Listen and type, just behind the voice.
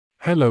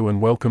Hello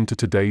and welcome to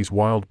today's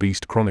Wild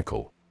Beast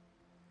Chronicle.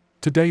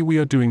 Today we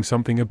are doing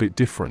something a bit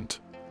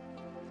different.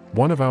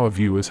 One of our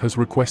viewers has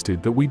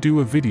requested that we do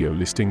a video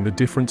listing the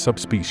different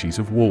subspecies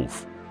of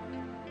wolf.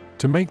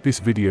 To make this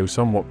video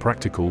somewhat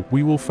practical,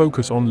 we will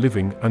focus on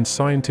living and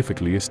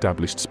scientifically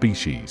established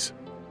species.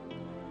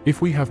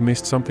 If we have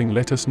missed something,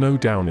 let us know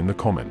down in the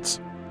comments.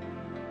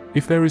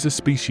 If there is a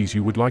species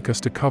you would like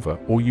us to cover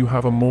or you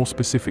have a more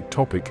specific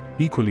topic,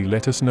 equally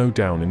let us know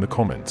down in the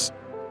comments.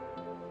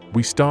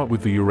 We start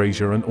with the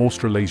Eurasia and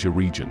Australasia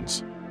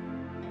regions.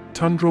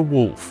 Tundra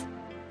wolf.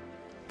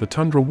 The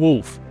tundra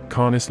wolf,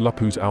 Canis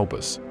lupus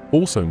albus,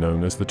 also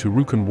known as the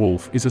Turukhan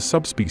wolf, is a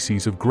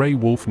subspecies of grey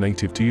wolf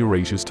native to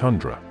Eurasia's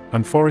tundra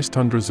and forest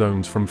tundra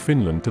zones from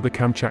Finland to the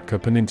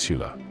Kamchatka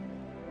Peninsula.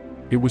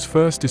 It was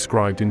first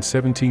described in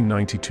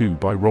 1792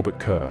 by Robert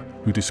Kerr,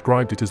 who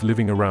described it as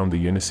living around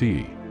the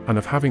Yenisei and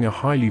of having a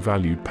highly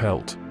valued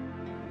pelt.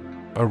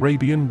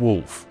 Arabian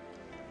wolf.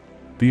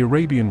 The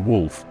Arabian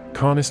wolf,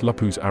 Canis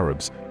lupus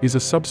arabs, is a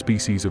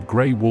subspecies of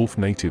grey wolf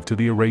native to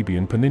the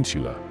Arabian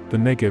Peninsula, the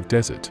Negev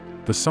Desert,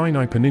 the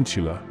Sinai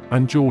Peninsula,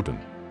 and Jordan.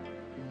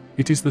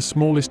 It is the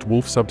smallest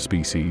wolf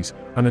subspecies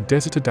and a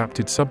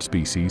desert-adapted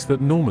subspecies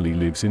that normally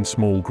lives in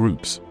small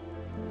groups.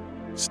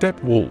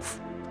 Steppe wolf.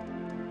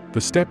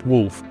 The steppe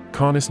wolf,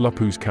 Canis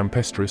lupus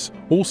campestris,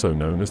 also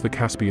known as the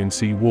Caspian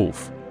sea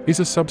wolf, is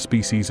a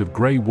subspecies of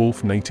grey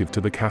wolf native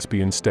to the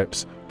Caspian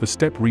steppes, the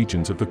steppe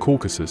regions of the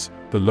Caucasus,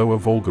 the lower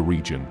Volga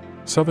region,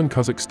 southern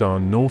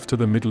Kazakhstan north to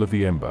the middle of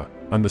the Emba,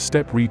 and the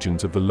steppe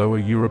regions of the lower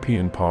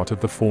European part of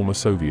the former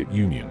Soviet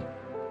Union.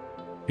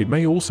 It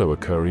may also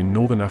occur in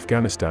northern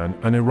Afghanistan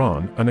and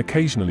Iran and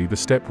occasionally the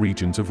steppe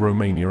regions of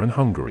Romania and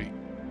Hungary.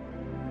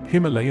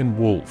 Himalayan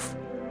wolf.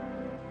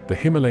 The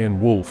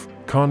Himalayan wolf,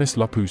 Canis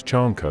lupus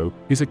charnco,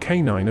 is a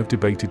canine of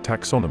debated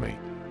taxonomy.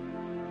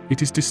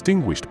 It is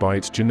distinguished by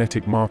its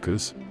genetic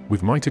markers,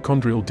 with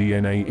mitochondrial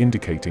DNA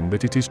indicating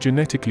that it is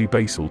genetically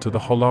basal to the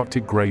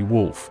Holarctic grey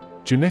wolf,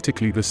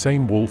 genetically the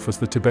same wolf as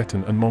the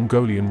Tibetan and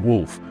Mongolian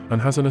wolf,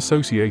 and has an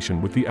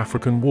association with the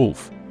African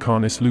wolf,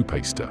 Canis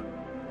lupacta.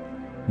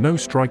 No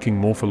striking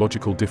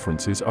morphological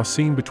differences are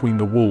seen between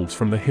the wolves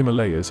from the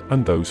Himalayas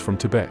and those from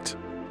Tibet.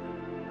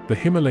 The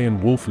Himalayan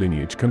wolf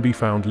lineage can be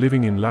found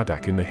living in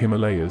Ladakh in the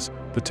Himalayas,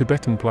 the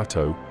Tibetan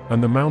Plateau,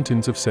 and the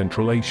mountains of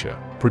Central Asia,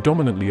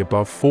 predominantly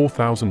above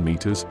 4,000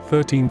 meters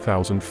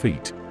 (13,000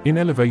 feet) in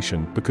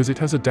elevation because it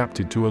has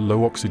adapted to a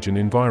low oxygen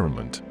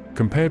environment,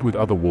 compared with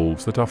other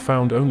wolves that are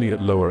found only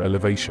at lower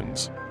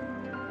elevations.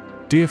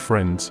 Dear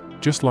friends,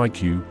 just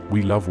like you,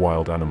 we love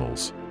wild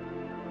animals.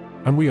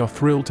 And we are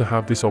thrilled to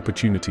have this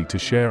opportunity to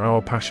share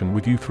our passion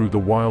with you through the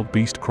Wild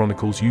Beast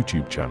Chronicles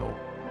YouTube channel.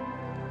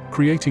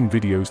 Creating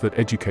videos that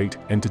educate,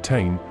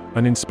 entertain,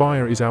 and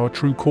inspire is our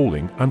true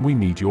calling, and we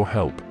need your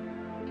help.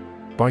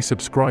 By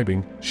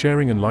subscribing,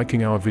 sharing and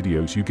liking our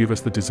videos, you give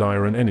us the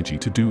desire and energy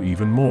to do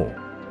even more.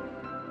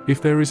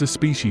 If there is a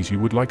species you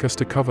would like us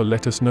to cover,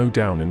 let us know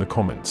down in the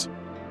comments.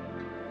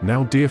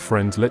 Now dear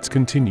friends, let's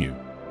continue.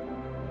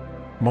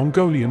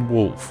 Mongolian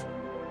wolf.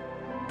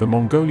 The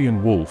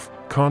Mongolian wolf,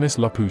 Canis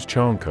lupus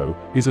charnco,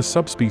 is a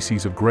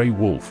subspecies of grey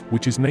wolf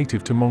which is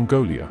native to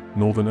Mongolia,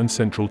 northern and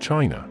central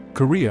China,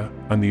 Korea,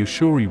 and the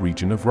Ussuri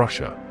region of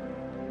Russia.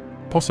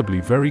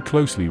 Possibly very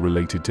closely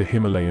related to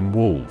Himalayan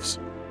wolves.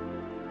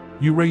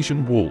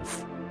 Eurasian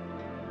wolf.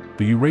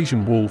 The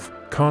Eurasian wolf,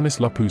 Canis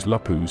lupus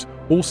lupus,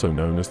 also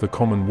known as the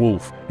common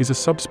wolf, is a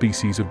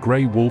subspecies of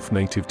grey wolf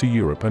native to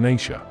Europe and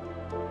Asia.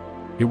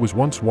 It was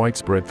once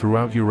widespread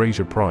throughout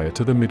Eurasia prior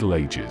to the Middle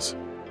Ages.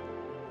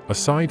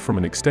 Aside from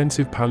an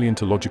extensive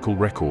paleontological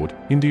record,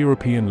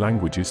 Indo-European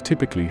languages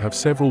typically have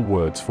several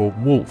words for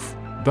wolf,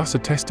 thus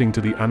attesting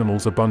to the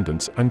animal's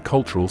abundance and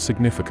cultural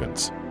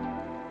significance.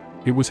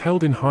 It was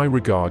held in high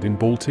regard in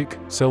Baltic,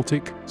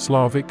 Celtic,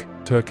 Slavic,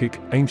 Turkic,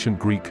 ancient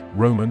Greek,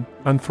 Roman,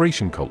 and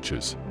Thracian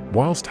cultures,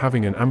 whilst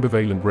having an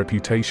ambivalent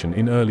reputation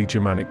in early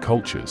Germanic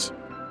cultures.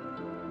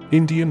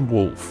 Indian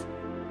wolf.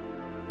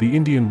 The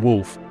Indian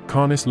wolf,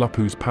 Canis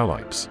lupus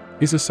palipes,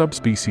 is a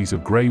subspecies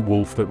of grey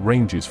wolf that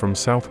ranges from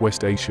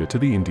Southwest Asia to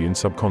the Indian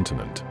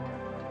subcontinent.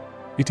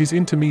 It is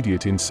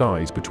intermediate in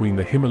size between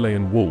the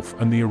Himalayan wolf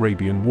and the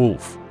Arabian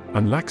wolf,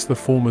 and lacks the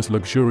former's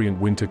luxuriant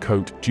winter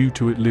coat due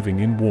to it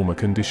living in warmer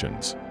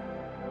conditions.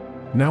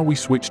 Now we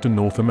switch to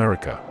North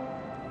America.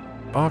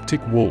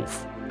 Arctic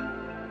wolf.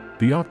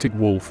 The Arctic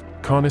wolf,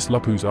 Canis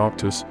lupus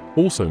arctus,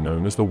 also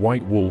known as the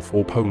white wolf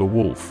or polar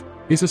wolf,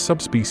 is a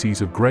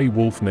subspecies of grey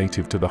wolf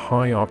native to the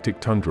high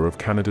Arctic tundra of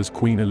Canada's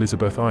Queen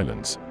Elizabeth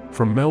Islands,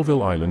 from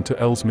Melville Island to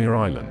Ellesmere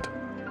Island.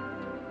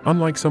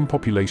 Unlike some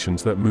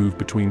populations that move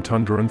between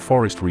tundra and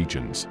forest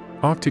regions,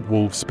 Arctic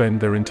wolves spend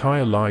their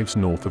entire lives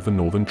north of the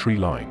northern tree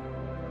line.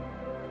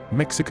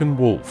 Mexican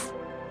wolf.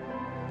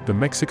 The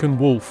Mexican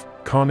wolf,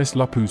 Canis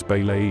lupus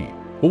bailei,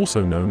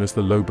 also known as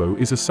the lobo,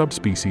 is a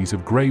subspecies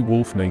of grey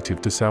wolf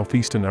native to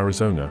southeastern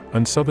Arizona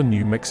and southern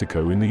New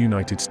Mexico in the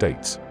United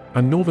States,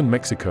 and northern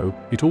Mexico.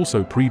 It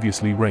also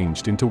previously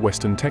ranged into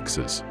western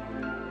Texas.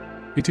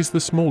 It is the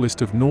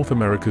smallest of North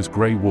America's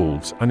grey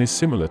wolves and is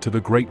similar to the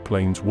Great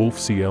Plains wolf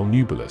C. L.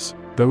 nubilis,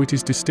 though it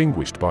is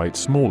distinguished by its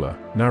smaller,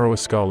 narrower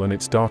skull and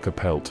its darker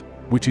pelt,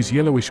 which is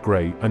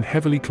yellowish-gray and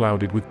heavily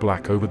clouded with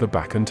black over the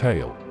back and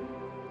tail.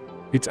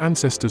 Its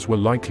ancestors were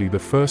likely the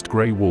first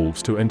gray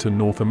wolves to enter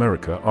North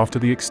America after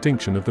the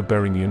extinction of the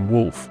Beringian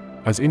wolf,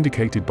 as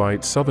indicated by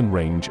its southern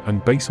range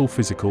and basal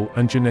physical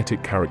and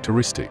genetic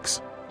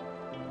characteristics.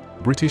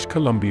 British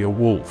Columbia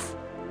wolf.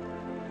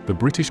 The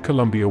British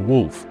Columbia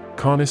wolf,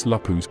 Canis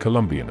lupus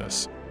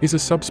columbianus, is a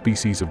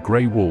subspecies of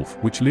grey wolf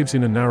which lives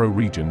in a narrow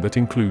region that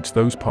includes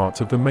those parts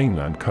of the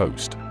mainland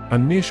coast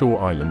and nearshore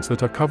islands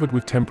that are covered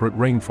with temperate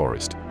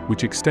rainforest,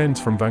 which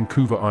extends from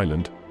Vancouver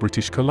Island,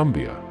 British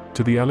Columbia,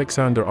 to the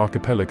Alexander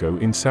Archipelago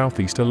in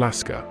southeast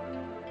Alaska.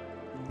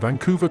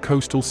 Vancouver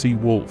coastal sea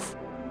wolf.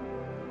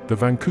 The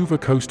Vancouver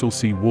coastal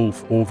sea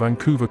wolf or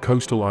Vancouver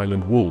coastal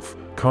island wolf,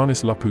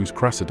 Canis lupus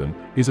crassidon,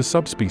 is a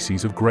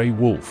subspecies of grey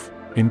wolf,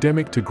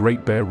 endemic to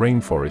Great Bear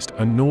Rainforest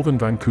and northern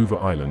Vancouver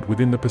Island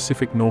within the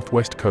Pacific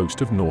Northwest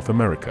coast of North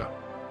America.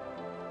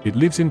 It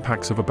lives in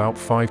packs of about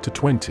 5 to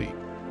 20.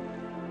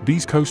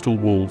 These coastal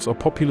wolves are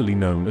popularly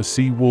known as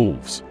sea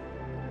wolves.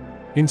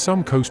 In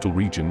some coastal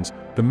regions,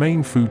 the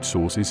main food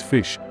source is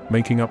fish,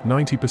 making up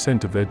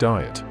 90% of their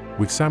diet,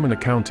 with salmon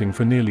accounting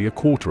for nearly a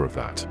quarter of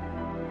that.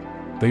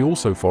 They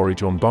also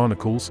forage on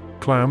barnacles,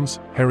 clams,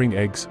 herring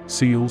eggs,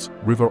 seals,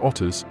 river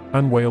otters,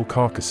 and whale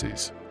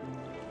carcasses.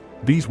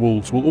 These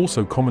wolves will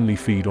also commonly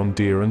feed on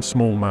deer and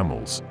small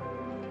mammals.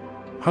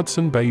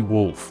 Hudson Bay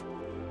wolf.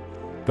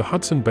 The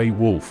Hudson Bay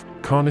wolf,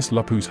 Canis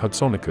lupus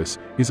hudsonicus,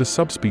 is a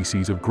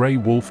subspecies of grey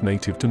wolf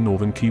native to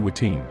northern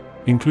Kiiwetine,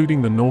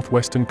 including the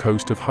northwestern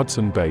coast of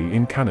Hudson Bay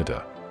in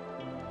Canada.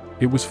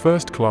 It was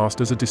first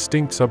classed as a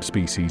distinct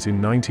subspecies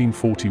in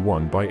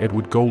 1941 by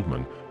Edward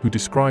Goldman, who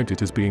described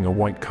it as being a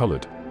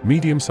white-colored,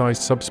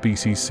 medium-sized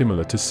subspecies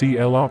similar to C.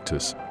 L.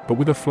 arctos, but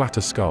with a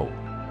flatter skull.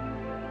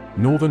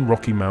 Northern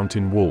Rocky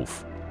Mountain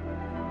wolf.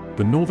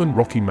 The Northern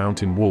Rocky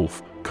Mountain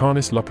wolf,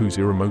 Canis lupus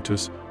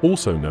eremotus,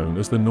 also known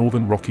as the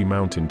Northern Rocky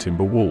Mountain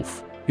timber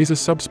wolf, is a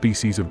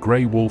subspecies of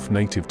grey wolf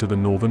native to the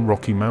Northern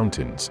Rocky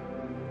Mountains.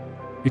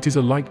 It is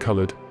a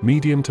light-colored,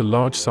 medium to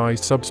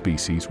large-sized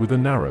subspecies with a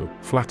narrow,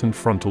 flattened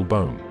frontal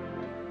bone.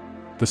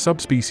 The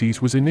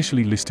subspecies was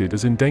initially listed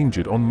as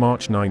endangered on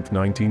March 9,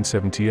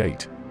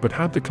 1978, but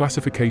had the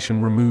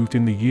classification removed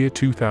in the year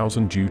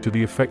 2000 due to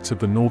the effects of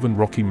the Northern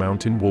Rocky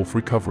Mountain Wolf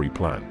Recovery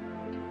Plan.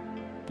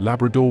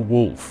 Labrador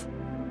wolf.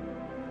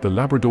 The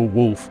Labrador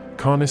wolf,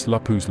 Canis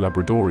lupus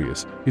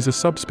labradorius, is a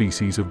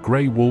subspecies of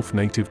grey wolf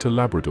native to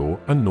Labrador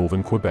and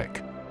northern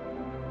Quebec.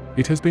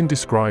 It has been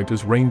described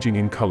as ranging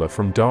in color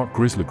from dark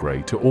grizzly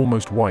gray to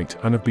almost white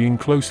and of being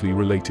closely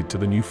related to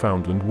the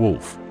Newfoundland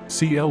wolf,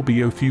 C. L.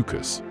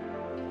 Ophiuchus.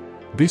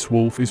 This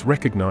wolf is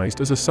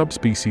recognized as a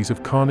subspecies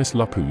of Canis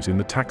lupus in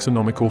the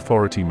Taxonomic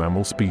Authority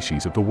Mammal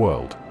Species of the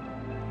World.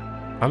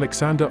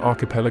 Alexander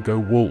Archipelago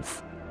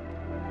wolf.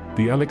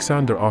 The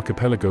Alexander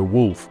Archipelago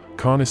wolf,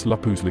 Canis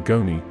lupus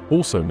ligoni,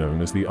 also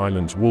known as the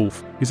island's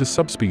wolf, is a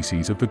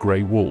subspecies of the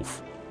grey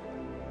wolf.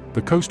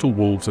 The coastal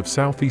wolves of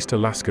southeast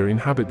Alaska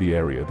inhabit the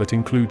area that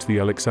includes the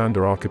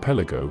Alexander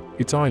Archipelago,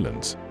 its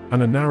islands,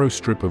 and a narrow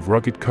strip of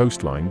rugged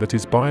coastline that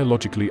is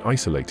biologically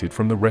isolated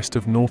from the rest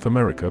of North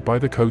America by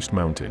the coast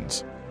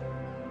mountains.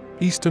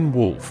 Eastern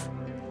wolf.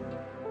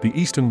 The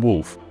eastern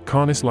wolf,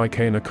 Canis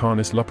lycaena,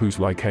 Canis lupus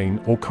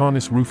lycaene or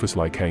Canis rufus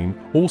lycaene,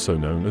 also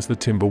known as the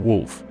timber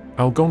wolf,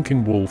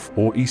 Algonquin wolf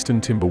or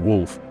eastern timber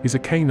wolf, is a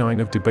canine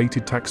of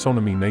debated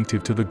taxonomy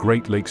native to the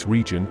Great Lakes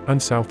region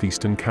and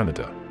southeastern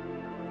Canada.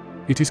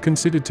 It is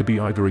considered to be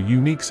either a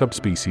unique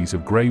subspecies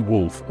of grey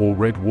wolf or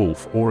red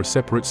wolf or a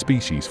separate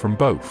species from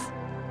both.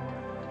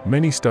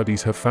 Many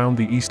studies have found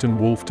the eastern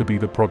wolf to be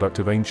the product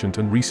of ancient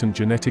and recent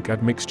genetic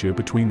admixture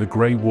between the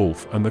grey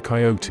wolf and the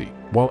coyote,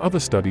 while other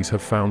studies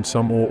have found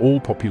some or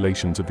all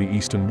populations of the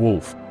eastern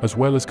wolf, as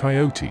well as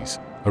coyotes,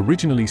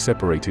 originally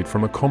separated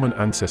from a common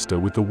ancestor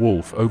with the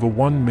wolf over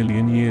 1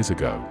 million years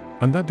ago,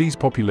 and that these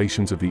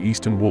populations of the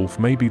eastern wolf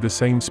may be the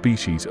same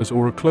species as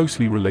or a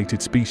closely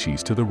related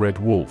species to the red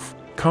wolf,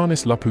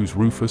 Canis lupus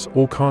rufus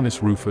or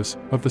Canis rufus,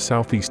 of the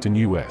southeastern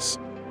U.S.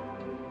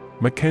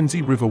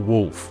 Mackenzie River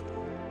wolf.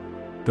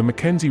 The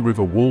Mackenzie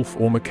River wolf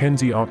or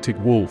Mackenzie Arctic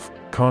wolf,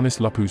 Canis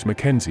lupus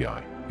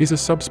mackenzii, is a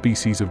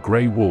subspecies of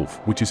grey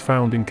wolf which is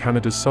found in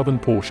Canada's southern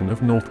portion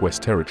of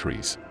Northwest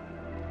Territories.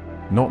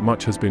 Not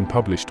much has been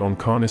published on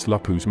Canis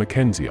lupus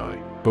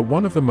mackenzii, but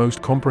one of the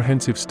most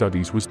comprehensive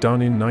studies was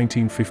done in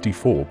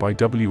 1954 by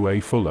W. A.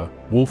 Fuller,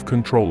 Wolf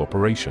Control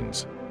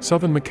Operations,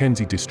 Southern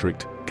Mackenzie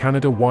District,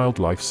 Canada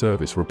Wildlife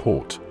Service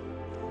Report.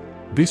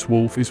 This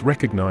wolf is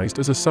recognized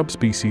as a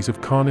subspecies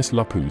of Canis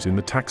lupus in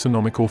the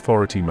Taxonomic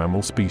Authority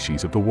Mammal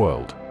Species of the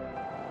World.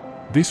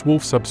 This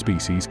wolf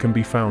subspecies can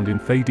be found in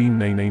Thadine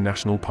Nene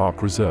National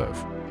Park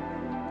Reserve.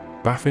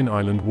 Baffin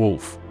Island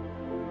wolf.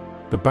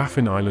 The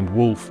Baffin Island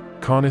wolf,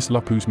 Canis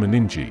lupus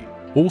meningi,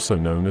 also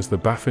known as the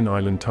Baffin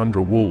Island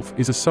tundra wolf,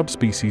 is a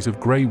subspecies of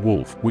grey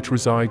wolf which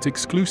resides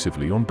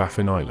exclusively on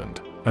Baffin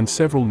Island and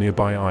several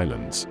nearby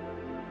islands.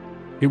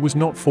 It was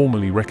not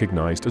formally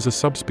recognized as a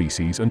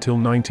subspecies until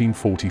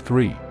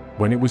 1943,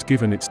 when it was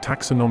given its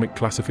taxonomic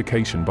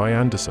classification by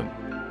Anderson.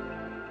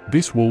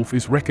 This wolf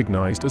is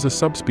recognized as a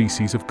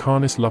subspecies of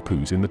Canis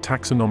lupus in the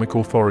Taxonomic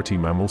Authority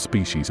Mammal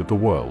Species of the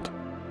World.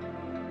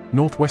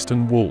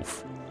 Northwestern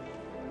wolf.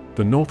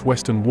 The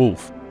northwestern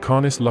wolf,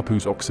 Canis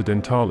lupus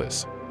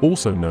occidentalis,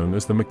 also known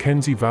as the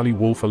Mackenzie Valley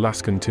wolf,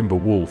 Alaskan timber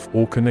wolf,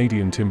 or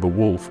Canadian timber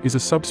wolf, is a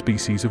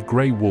subspecies of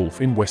gray wolf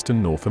in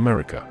western North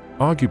America.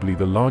 Arguably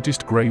the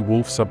largest gray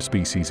wolf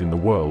subspecies in the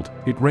world,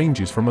 it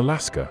ranges from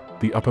Alaska,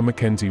 the upper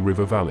Mackenzie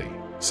River Valley,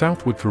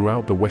 southward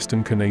throughout the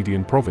western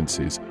Canadian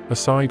provinces,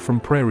 aside from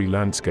prairie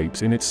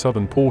landscapes in its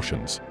southern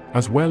portions,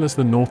 as well as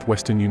the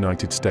northwestern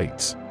United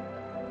States.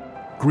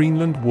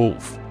 Greenland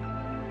wolf.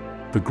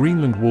 The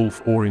Greenland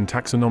wolf, or in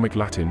taxonomic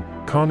Latin,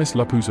 Canis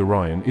lupus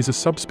orion, is a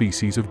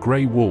subspecies of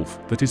grey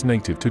wolf that is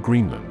native to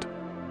Greenland.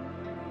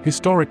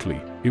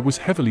 Historically, it was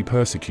heavily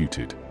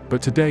persecuted,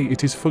 but today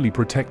it is fully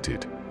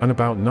protected, and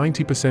about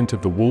 90%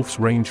 of the wolf's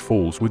range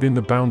falls within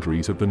the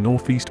boundaries of the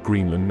Northeast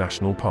Greenland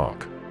National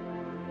Park.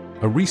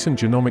 A recent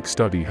genomic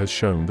study has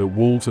shown that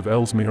wolves of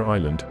Ellesmere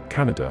Island,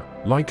 Canada,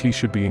 likely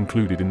should be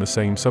included in the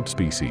same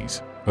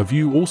subspecies, a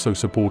view also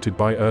supported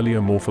by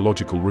earlier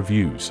morphological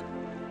reviews.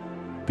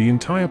 The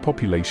entire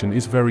population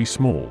is very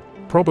small,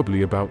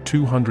 probably about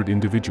 200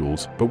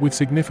 individuals, but with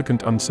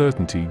significant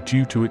uncertainty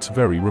due to its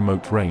very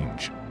remote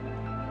range.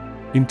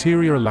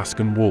 Interior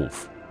Alaskan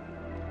wolf.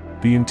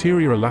 The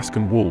interior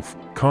Alaskan wolf,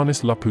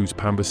 Canis lupus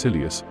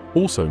pambacilius,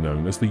 also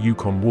known as the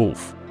Yukon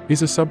wolf,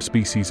 is a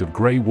subspecies of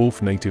grey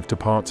wolf native to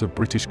parts of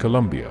British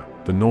Columbia,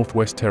 the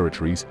Northwest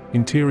Territories,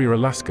 interior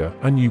Alaska,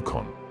 and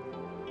Yukon.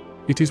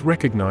 It is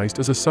recognized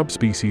as a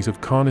subspecies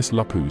of Canis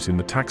lupus in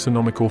the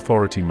Taxonomic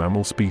Authority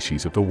Mammal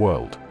Species of the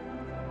World.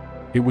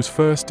 It was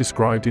first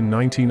described in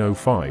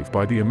 1905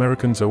 by the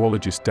American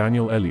zoologist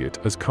Daniel Elliott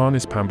as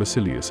Canis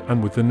pambacilius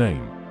and with the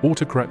name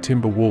autocrat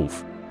timber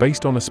wolf,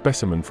 based on a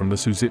specimen from the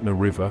Susitna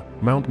River,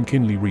 Mount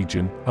McKinley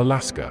region,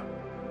 Alaska.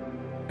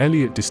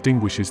 Elliott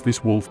distinguishes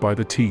this wolf by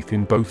the teeth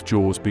in both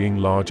jaws being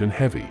large and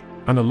heavy,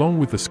 and along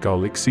with the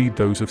skull exceed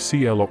those of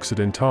C. L.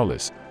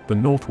 occidentalis, the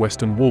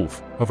northwestern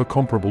wolf, of a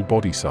comparable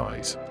body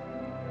size.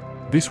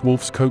 This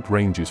wolf's coat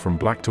ranges from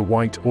black to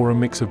white or a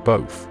mix of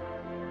both.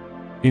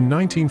 In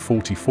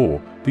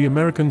 1944, the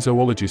American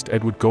zoologist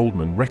Edward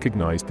Goldman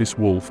recognized this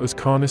wolf as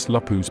Canis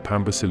lupus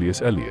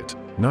pambacilius Elliott,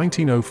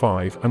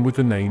 1905, and with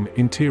the name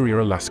Interior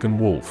Alaskan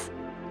wolf.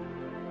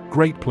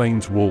 Great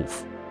Plains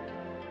wolf.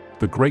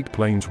 The Great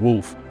Plains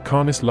wolf,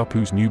 Canis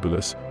lupus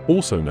nubilus,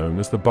 also known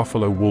as the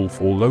buffalo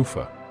wolf or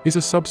loafer, is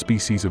a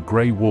subspecies of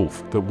grey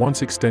wolf that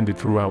once extended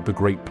throughout the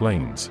Great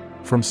Plains,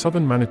 from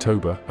southern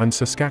Manitoba and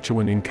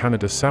Saskatchewan in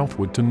Canada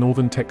southward to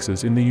northern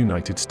Texas in the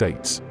United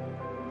States.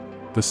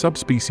 The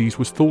subspecies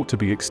was thought to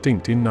be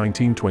extinct in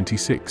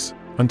 1926,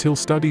 until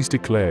studies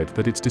declared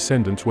that its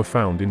descendants were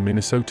found in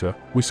Minnesota,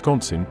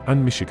 Wisconsin,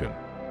 and Michigan.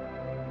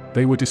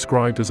 They were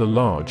described as a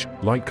large,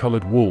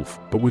 light-colored wolf,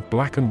 but with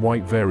black and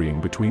white varying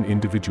between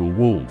individual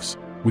wolves,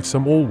 with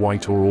some all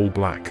white or all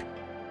black.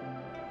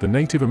 The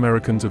Native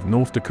Americans of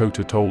North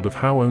Dakota told of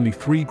how only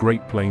 3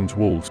 Great Plains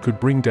wolves could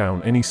bring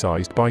down any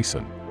sized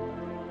bison.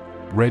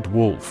 Red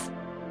wolf.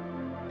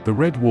 The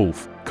red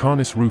wolf,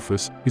 Canis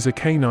rufus, is a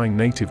canine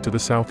native to the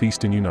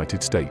southeastern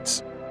United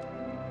States.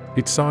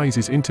 Its size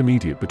is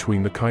intermediate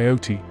between the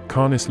coyote,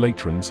 Canis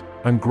latrans,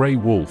 and gray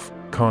wolf,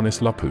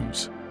 Canis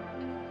lupus.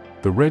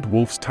 The red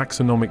wolf's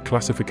taxonomic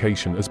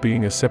classification as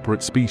being a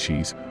separate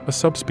species, a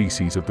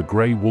subspecies of the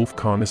gray wolf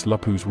Canis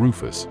lupus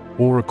rufus,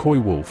 or a coy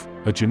wolf,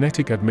 a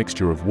genetic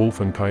admixture of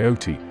wolf and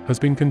coyote, has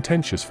been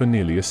contentious for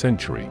nearly a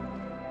century.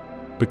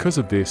 Because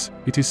of this,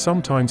 it is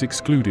sometimes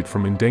excluded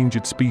from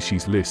endangered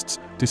species lists,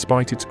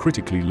 despite its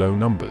critically low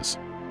numbers.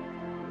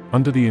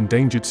 Under the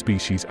Endangered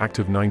Species Act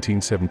of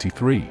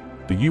 1973,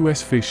 the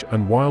U.S. Fish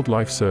and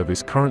Wildlife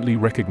Service currently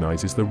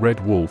recognizes the red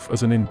wolf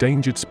as an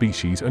endangered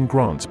species and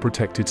grants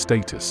protected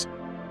status.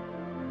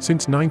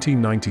 Since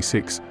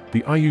 1996,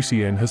 the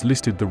IUCN has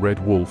listed the red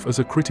wolf as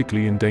a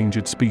critically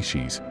endangered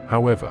species.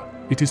 However,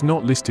 it is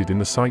not listed in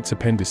the CITES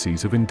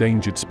appendices of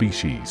endangered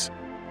species.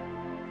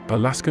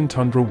 Alaskan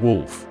tundra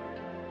wolf.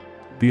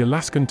 The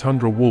Alaskan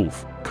tundra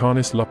wolf,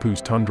 Canis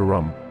lupus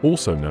tundrarum,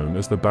 also known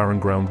as the barren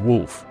ground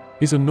wolf,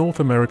 is a North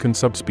American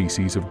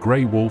subspecies of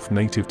gray wolf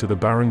native to the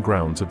barren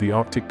grounds of the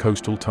Arctic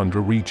coastal tundra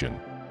region.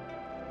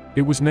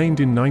 It was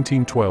named in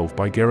 1912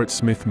 by Gerrit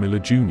Smith Miller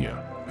Jr.,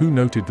 who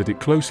noted that it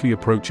closely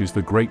approaches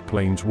the Great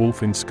Plains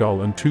wolf in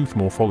skull and tooth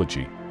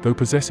morphology, though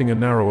possessing a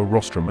narrower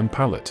rostrum and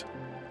palate.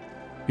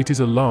 It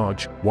is a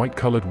large,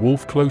 white-colored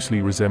wolf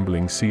closely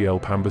resembling C. L.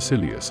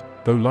 pambacilius,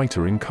 though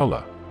lighter in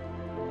color.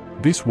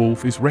 This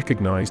wolf is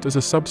recognized as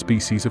a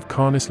subspecies of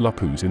Canis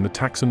lupus in the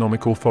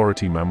Taxonomic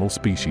Authority Mammal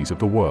Species of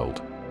the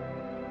World.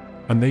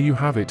 And there you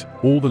have it,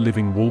 all the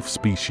living wolf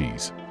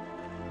species.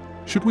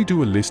 Should we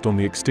do a list on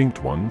the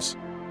extinct ones?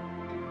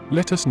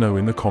 Let us know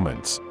in the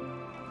comments.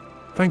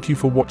 Thank you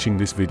for watching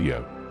this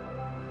video.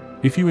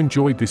 If you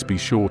enjoyed this, be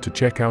sure to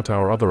check out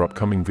our other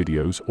upcoming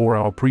videos or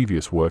our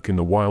previous work in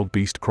the Wild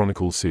Beast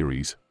Chronicles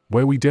series,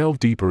 where we delve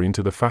deeper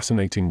into the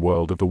fascinating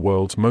world of the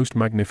world's most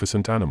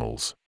magnificent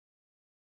animals.